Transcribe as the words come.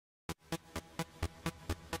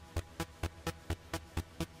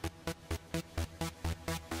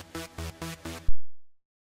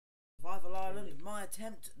Island, my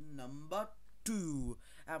attempt number 2.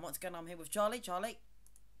 And once again, I'm here with Charlie. Charlie.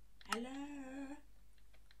 Hello.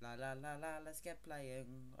 La la la la, let's get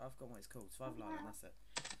playing. I've got what it's called, Survival Island, that's it.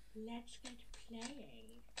 Let's get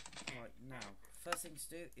playing. Right, now, first thing to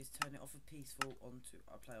do is turn it off of peaceful onto,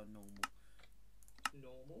 I play on normal.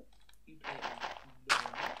 Normal? You play on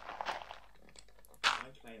normal? I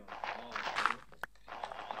play on hard.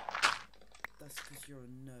 That's because you're a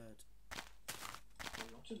nerd. I'm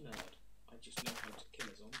not a nerd. I just know how to kill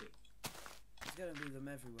a zombie. There's going to be them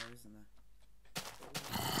everywhere, isn't there?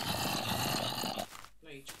 No,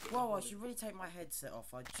 you just Whoa, I should really take my headset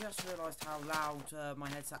off. I just realised how loud my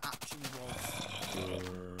headset actually was. Yes,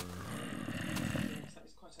 that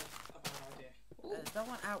is quite a bad idea. There's no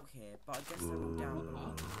one out here, but I guess they're all down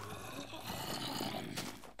below.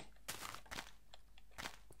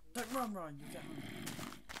 Don't run, Ryan, you get hungry.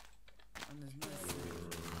 And there's no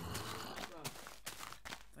food.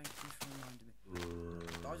 Thank you for reminding me.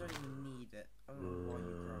 I don't even need it. I don't know why you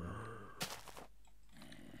grow it.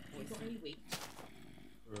 Have you got any wheat?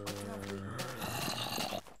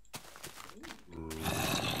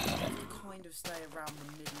 Kind of stay around the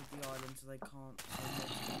middle of the island so they can't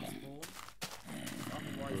spawn.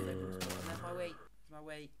 Otherwise they will spawn. And there's my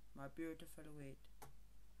weight, my beautiful weight.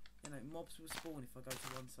 You know, mobs will spawn if I go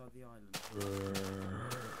to one side of the island.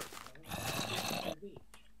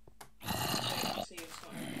 See you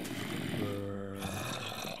starting.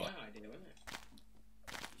 My idea, wasn't it?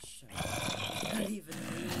 Shut up. I don't even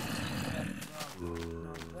need it.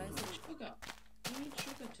 No, where's the Sugar. You need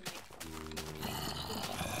sugar to make.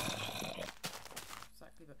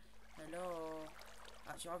 Exactly, but hello.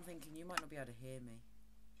 Actually, I'm thinking you might not be able to hear me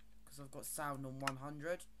because I've got sound on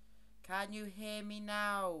 100. Can you hear me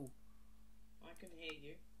now? I can hear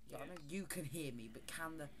you. Yeah, I know you can hear me, but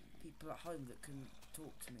can the people at home that can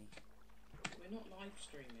talk to me? We're not live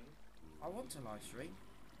streaming. I want to live stream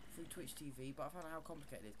through Twitch TV, but I found out how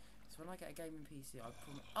complicated it is. So when I get a gaming PC, I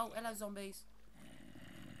promise. Oh, hello zombies.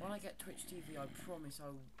 When I get Twitch TV, I promise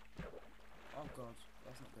I'll. Oh god,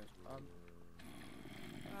 that's not good.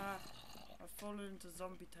 I've fallen into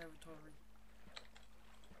zombie territory.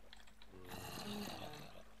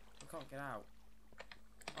 I can't get out.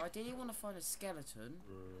 I ideally want to find a skeleton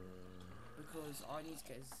because I need to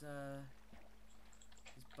get his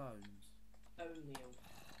bones. Bone meal.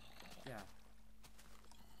 Yeah.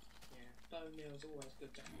 Yeah, bone meal is always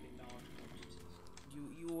good to have in large quantities.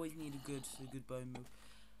 You always need a good bone meal.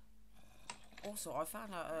 Also, I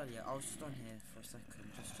found out earlier, I was just on here for a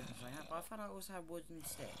second, just checking something out, but I found out I also had wooden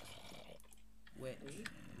stick. Which,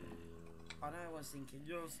 I know I was thinking,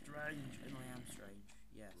 you're strange, and I am strange,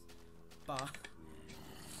 yes. But,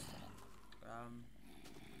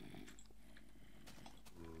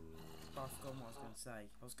 I forgot what I was going to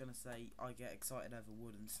say. I was going to say, I get excited over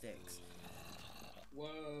wooden sticks.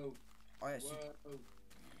 Whoa. I actually...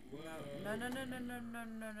 Whoa. No,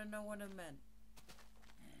 what I meant.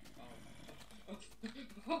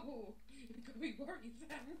 Oh, you got me worried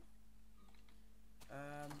then.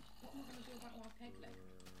 What am I going to do about my peg leg?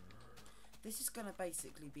 This is going to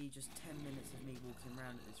basically be just 10 minutes of me walking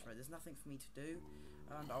around at this rate. There's nothing for me to do,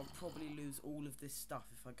 and I'll probably lose all of this stuff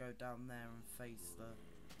if I go down there and face the...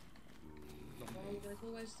 Well, there's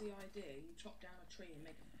always the idea, you chop down a tree and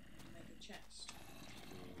make a chest.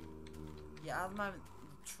 Yeah, at the moment,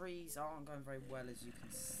 the trees aren't going very well, as you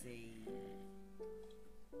can see.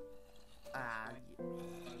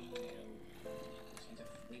 Seems a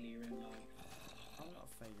failure in life. I'm not a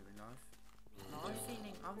failure in life. No,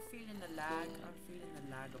 I'm feeling the lag. I'm feeling the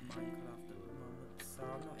lag of Minecraft at the moment, so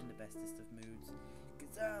I'm not in the bestest of moods.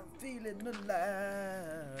 Cause I'm feeling the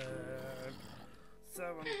lag. So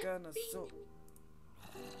I'm gonna sort.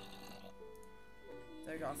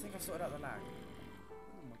 There we go. I think I've sorted out the lag.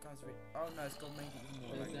 Oh my guy's really. Oh no, it's gone made it even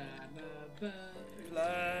more lag.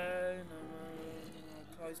 Play. No.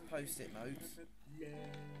 Close post-it notes.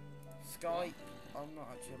 Skype. I'm not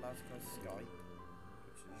actually allowed to close Skype,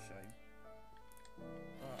 which is a shame.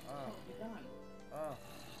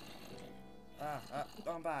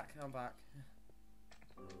 I'm back.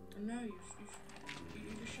 No, you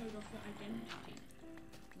just showed off your identity.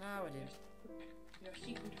 No, I didn't. Your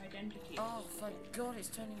secret identity. Oh, thank God, it's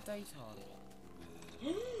turning daytime. Oh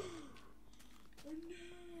no!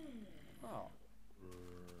 Oh.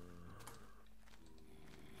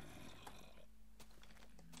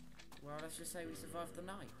 Well, let's just say we survived the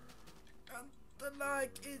night. And the lag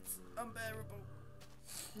is unbearable.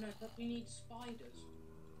 No, but we need spiders.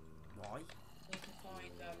 Why? We need to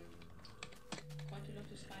find quite a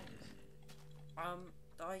lot of spiders.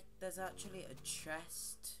 There's actually a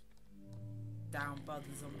chest down by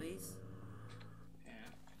the zombies.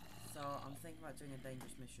 Yeah. So start. I'm thinking about doing a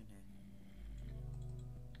dangerous mission here.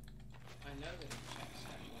 I know that it checks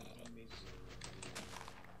out my zombies.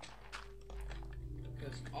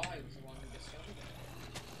 Because I was the one who discovered it.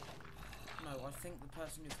 No, I think the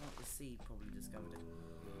person who came up with the seed probably discovered it.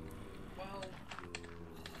 Well,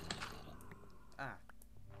 I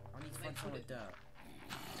need to find some more dirt.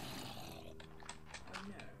 oh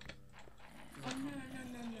no. Oh no.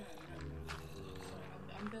 Sorry,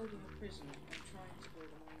 I'm building a prison. I'm trying to build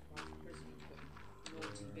a Minecraft prison to put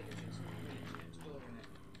naughty villagers and village next door in it.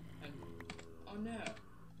 And, oh no.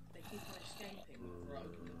 They keep on escaping whenever I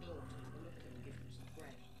open the door to have a look at them and give them some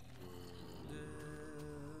bread.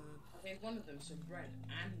 I gave one of them some bread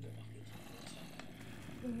and a bucket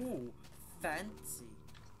of water. Ooh, fancy.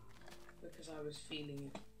 Because I was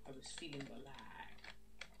feeling the lag.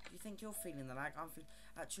 Do you think you're feeling the lag?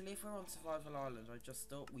 Actually, if we're on Survival Island, I just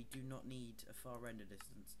thought we do not need a far render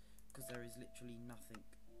distance because there is literally nothing.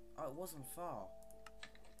 Oh, it wasn't far.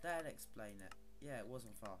 That'd explain it. Yeah, it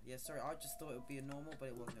wasn't far. Yeah, sorry, I just thought it would be a normal, but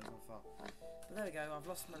it wasn't. It was on far. But there we go. I've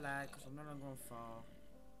lost my lag because I'm no longer on far.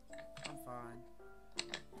 I'm fine.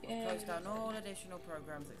 I've closed down all additional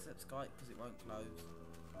programs except Skype because it won't close.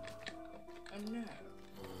 Oh no.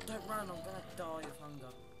 Don't run, I'm gonna die of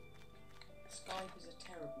hunger. Skype is a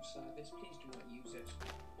terrible service, please do not use it.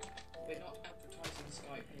 We're not advertising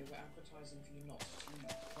Skype here, we're advertising for you not to use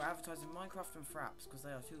it. We're advertising Minecraft and Fraps because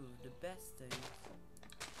they are two of the best things.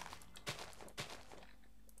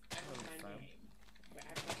 And my name. We're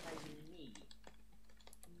advertising me.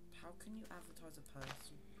 How can you advertise a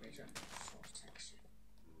person? Prison looks so sexy.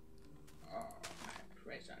 Oh, my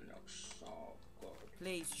prison looks so good.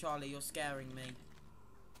 Please, Charlie, you're scaring me.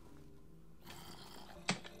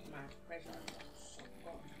 My prison looks so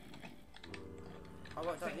good. I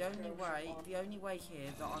worked out the only way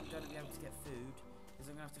here that I'm going to be able to get food is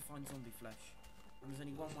I'm going to have to find zombie flesh. And there's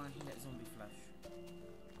only one way I can get zombie flesh.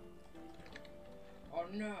 Oh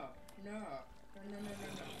no.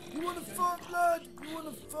 You want to fight, lad? You want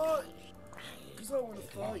to fight? Because I want to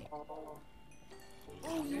fight.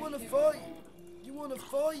 Oh, you want to fight? You want to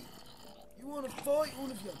fight? You want to fight, all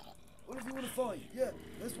of you? All of you want to fight? Yeah,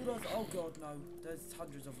 that's what I was. Oh god, no. There's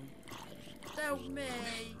hundreds of them. Help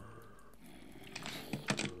me!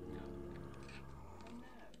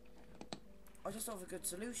 I just thought of a good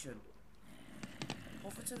solution.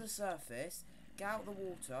 Hover to the surface, get out the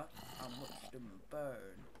water, and watch them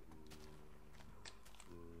burn.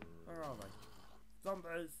 Where are they?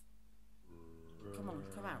 Zombies! Come on,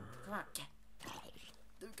 come out, come out.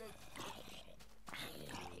 There we go.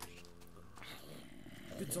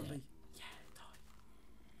 Good zombie. Yeah, die.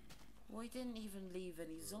 Well, he didn't even leave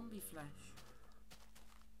any zombie flesh.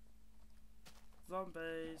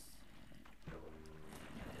 Zombies.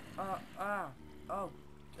 Oh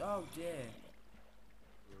dear.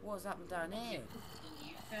 What's happened down here?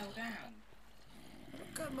 You fell down.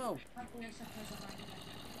 Look at them all. How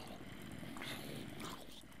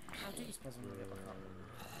do you suppose I'm gonna get back up?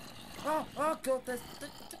 Oh god, there's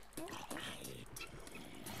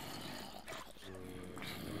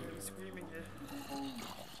screaming here.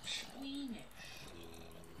 Squeamish.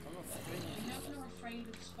 I'm not screaming. You know you're afraid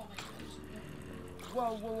of spiders.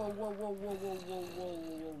 Whoa.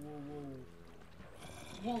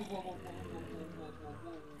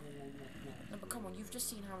 No, but come on, you've just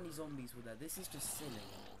seen how many zombies were there. This is just silly.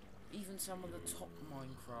 Even some of the top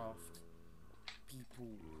Minecraft people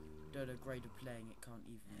that are great at playing it can't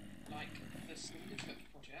even. Like the Syndicate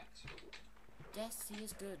project. Yes, he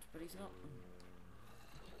is good, but he's not.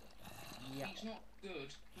 Yeah. He's not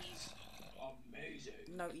good, he's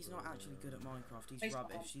amazing. No, he's not actually good at Minecraft. He's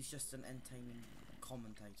rubbish. He's just an entertaining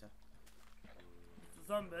commentator.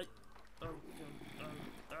 Zombie. I wonder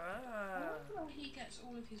where he gets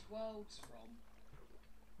all of his worlds from.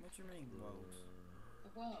 What do you mean, worlds?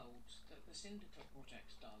 The worlds that the Syndicate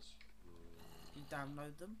project does. You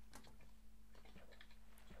download them?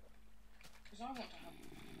 Because I want to have.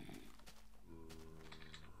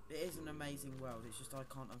 It is an amazing world. It's just I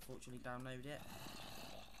can't unfortunately download it.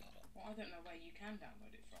 Well, I don't know where you can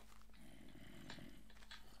download it from.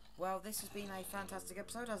 Well, this has been a fantastic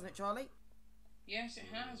episode, hasn't it, Charlie? Yes, it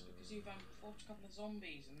has, because you've fought a couple of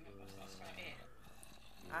zombies, and that's about it.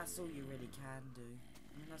 That's all you really can do.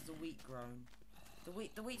 I mean, has the wheat grown? The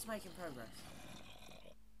wheat's making progress.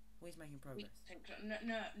 Wheat's making progress. No,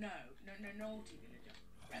 naughty villager.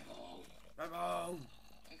 Rebel. Rebel!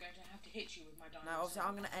 I'm going to have to hit you with my dinosaur. Now, obviously,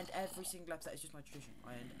 I'm going to end every single episode. It's just my tradition.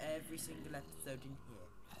 I end every single episode in here.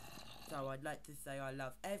 So I'd like to say I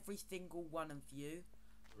love every single one of you.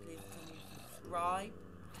 Please can you subscribe,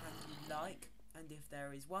 can you like, and And if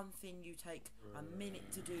there is one thing you take a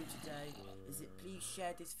minute to do today, is it please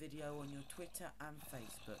share this video on your Twitter and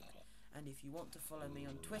Facebook. And if you want to follow me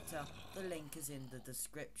on Twitter, the link is in the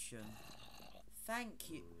description. Thank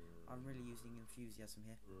you. I'm really using enthusiasm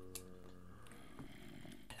here.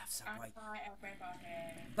 I love Subway. Bye,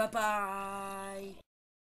 everybody. Bye bye.